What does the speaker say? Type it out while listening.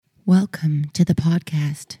Welcome to the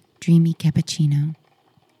podcast, Dreamy Cappuccino,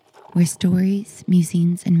 where stories,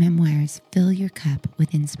 musings, and memoirs fill your cup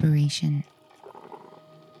with inspiration.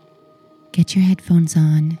 Get your headphones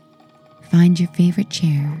on, find your favorite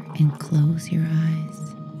chair, and close your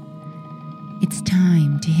eyes. It's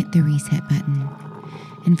time to hit the reset button,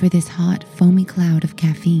 and for this hot, foamy cloud of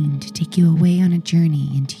caffeine to take you away on a journey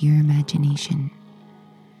into your imagination.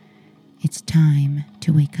 It's time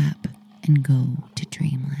to wake up and go to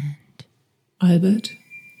dreamland. Albert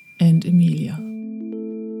and Emilia.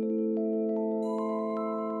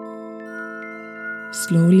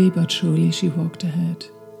 Slowly but surely she walked ahead.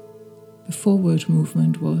 The forward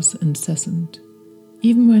movement was incessant,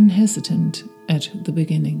 even when hesitant at the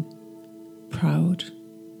beginning. Proud,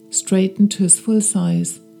 straightened to his full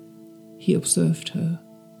size, he observed her.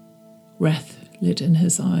 Wrath lit in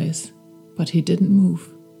his eyes, but he didn't move.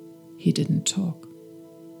 He didn't talk.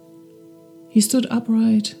 He stood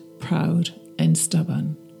upright, proud, and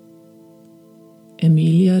stubborn.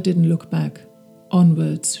 Emilia didn't look back.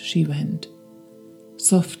 Onwards she went,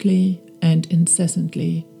 softly and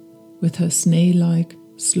incessantly, with her snail-like,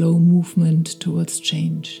 slow movement towards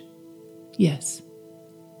change. Yes,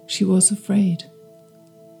 she was afraid,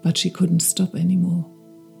 but she couldn't stop anymore.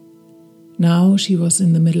 Now she was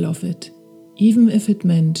in the middle of it, even if it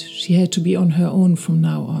meant she had to be on her own from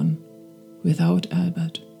now on, without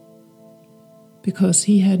Albert. Because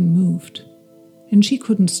he hadn't moved, and she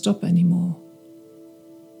couldn't stop anymore.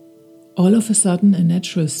 All of a sudden, a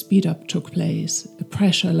natural speed-up took place, a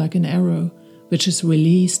pressure like an arrow, which is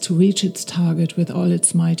released to reach its target with all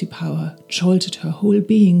its mighty power, jolted her whole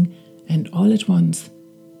being, and all at once,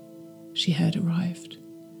 she had arrived.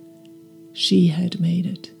 She had made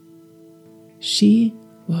it. She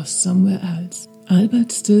was somewhere else.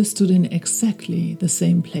 Albert still stood in exactly the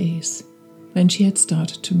same place when she had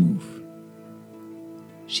started to move.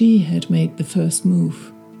 She had made the first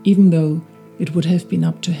move, even though it would have been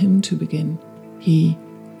up to him to begin. He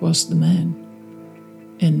was the man.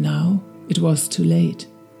 And now it was too late.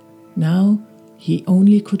 Now he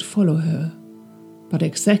only could follow her. But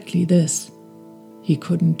exactly this he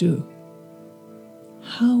couldn't do.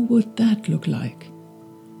 How would that look like?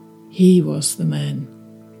 He was the man.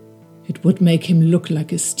 It would make him look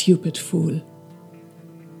like a stupid fool.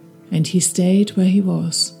 And he stayed where he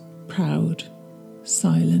was, proud,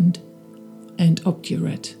 silent, and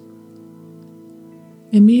obdurate.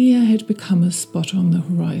 Emilia had become a spot on the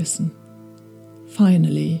horizon.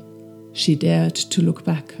 Finally, she dared to look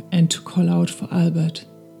back and to call out for Albert,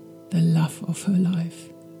 the love of her life.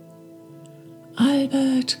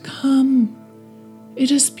 Albert, come!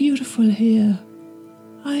 It is beautiful here.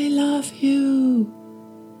 I love you.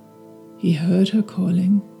 He heard her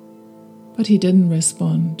calling, but he didn't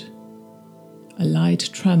respond. A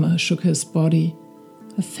light tremor shook his body,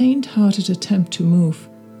 a faint-hearted attempt to move,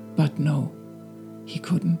 but no, he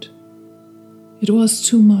couldn't. It was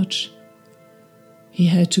too much. He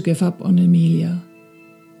had to give up on Emilia.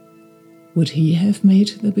 Would he have made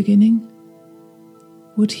the beginning?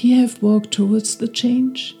 Would he have walked towards the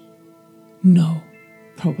change? No,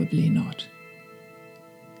 probably not.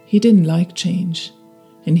 He didn't like change,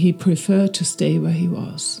 and he preferred to stay where he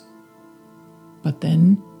was. But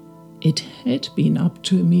then, it had been up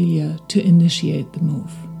to Emilia to initiate the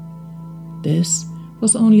move. This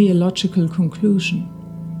was only a logical conclusion.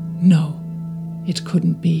 No, it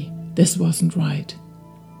couldn't be. This wasn't right.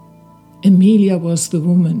 Emilia was the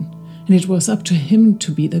woman, and it was up to him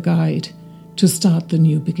to be the guide, to start the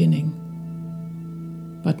new beginning.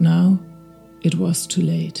 But now, it was too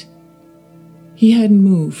late. He hadn't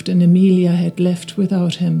moved, and Emilia had left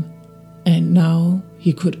without him, and now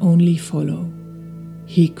he could only follow.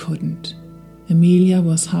 He couldn't. Emilia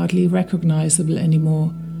was hardly recognizable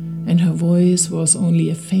anymore, and her voice was only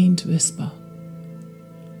a faint whisper.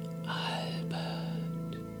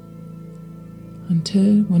 Albert.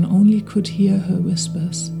 Until one only could hear her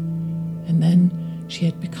whispers, and then she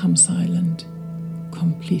had become silent,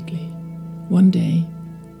 completely. One day,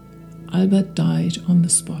 Albert died on the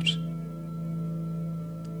spot.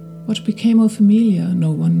 What became of Emilia,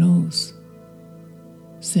 no one knows,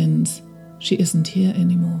 since she isn't here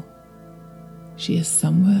anymore. She is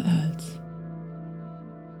somewhere else.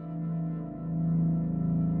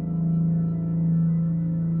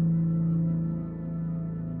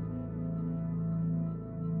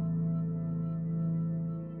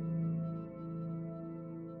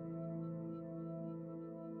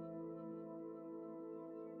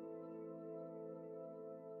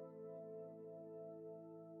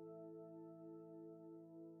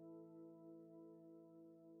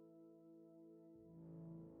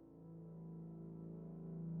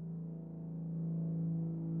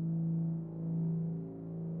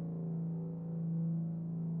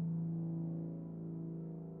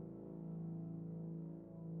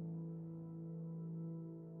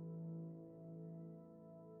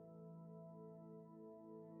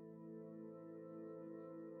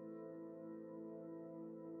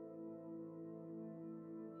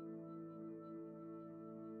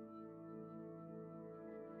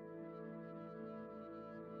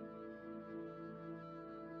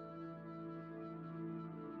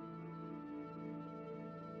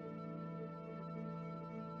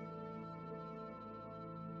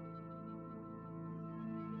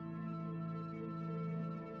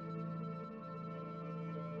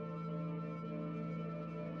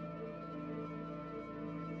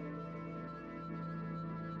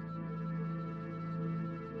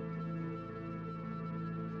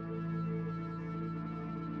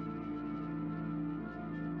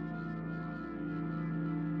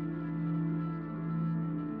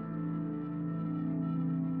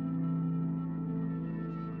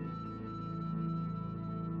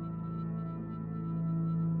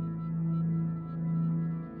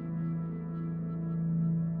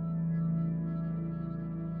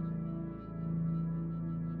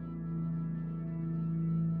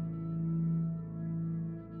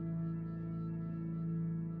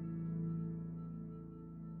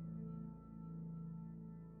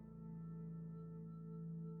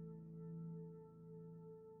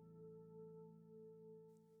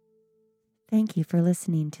 Thank you for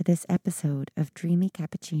listening to this episode of Dreamy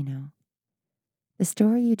Cappuccino. The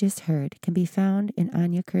story you just heard can be found in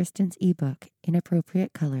Anya Kirsten's ebook,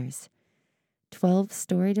 Inappropriate Colors, 12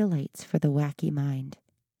 Story Delights for the Wacky Mind.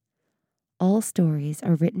 All stories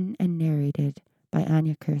are written and narrated by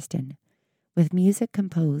Anya Kirsten, with music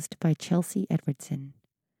composed by Chelsea Edwardson.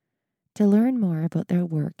 To learn more about their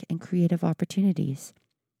work and creative opportunities,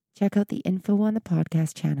 check out the info on the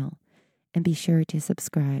podcast channel and be sure to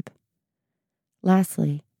subscribe.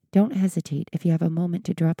 Lastly, don't hesitate if you have a moment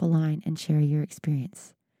to drop a line and share your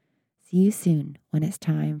experience. See you soon when it's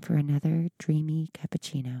time for another dreamy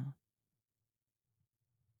cappuccino.